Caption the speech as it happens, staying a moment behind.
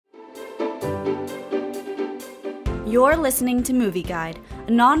You're listening to Movie Guide, a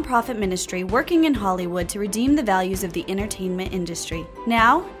non-profit ministry working in Hollywood to redeem the values of the entertainment industry.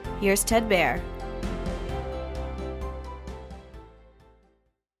 Now, here's Ted Baer.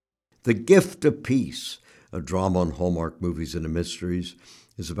 The Gift of Peace, a drama on Hallmark Movies and Mysteries,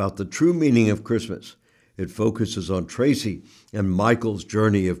 is about the true meaning of Christmas. It focuses on Tracy and Michael's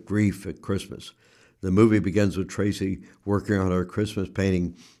journey of grief at Christmas. The movie begins with Tracy working on her Christmas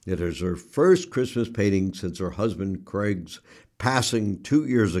painting. It is her first Christmas painting since her husband Craig's passing 2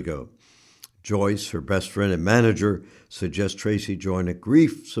 years ago. Joyce, her best friend and manager, suggests Tracy join a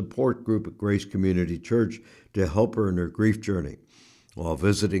grief support group at Grace Community Church to help her in her grief journey. While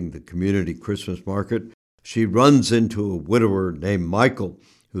visiting the community Christmas market, she runs into a widower named Michael,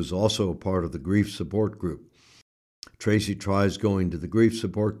 who's also a part of the grief support group. Tracy tries going to the grief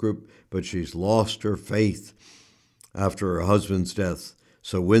support group, but she's lost her faith after her husband's death.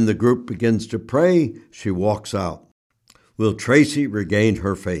 So when the group begins to pray, she walks out. Will Tracy regain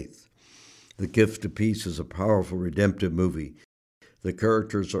her faith? The Gift of Peace is a powerful redemptive movie. The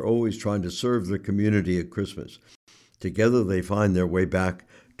characters are always trying to serve their community at Christmas. Together they find their way back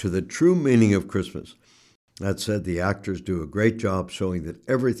to the true meaning of Christmas. That said, the actors do a great job showing that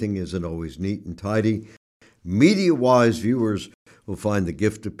everything isn't always neat and tidy. Media-wise viewers will find The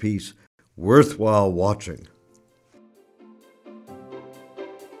Gift of Peace worthwhile watching.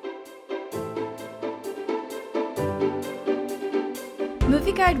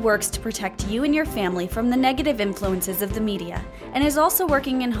 Movie Guide works to protect you and your family from the negative influences of the media and is also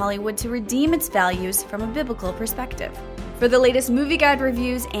working in Hollywood to redeem its values from a biblical perspective. For the latest Movie Guide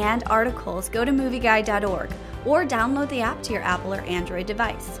reviews and articles, go to movieguide.org or download the app to your Apple or Android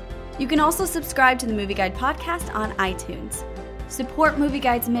device. You can also subscribe to the Movie Guide podcast on iTunes. Support Movie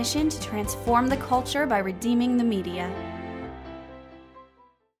Guide's mission to transform the culture by redeeming the media.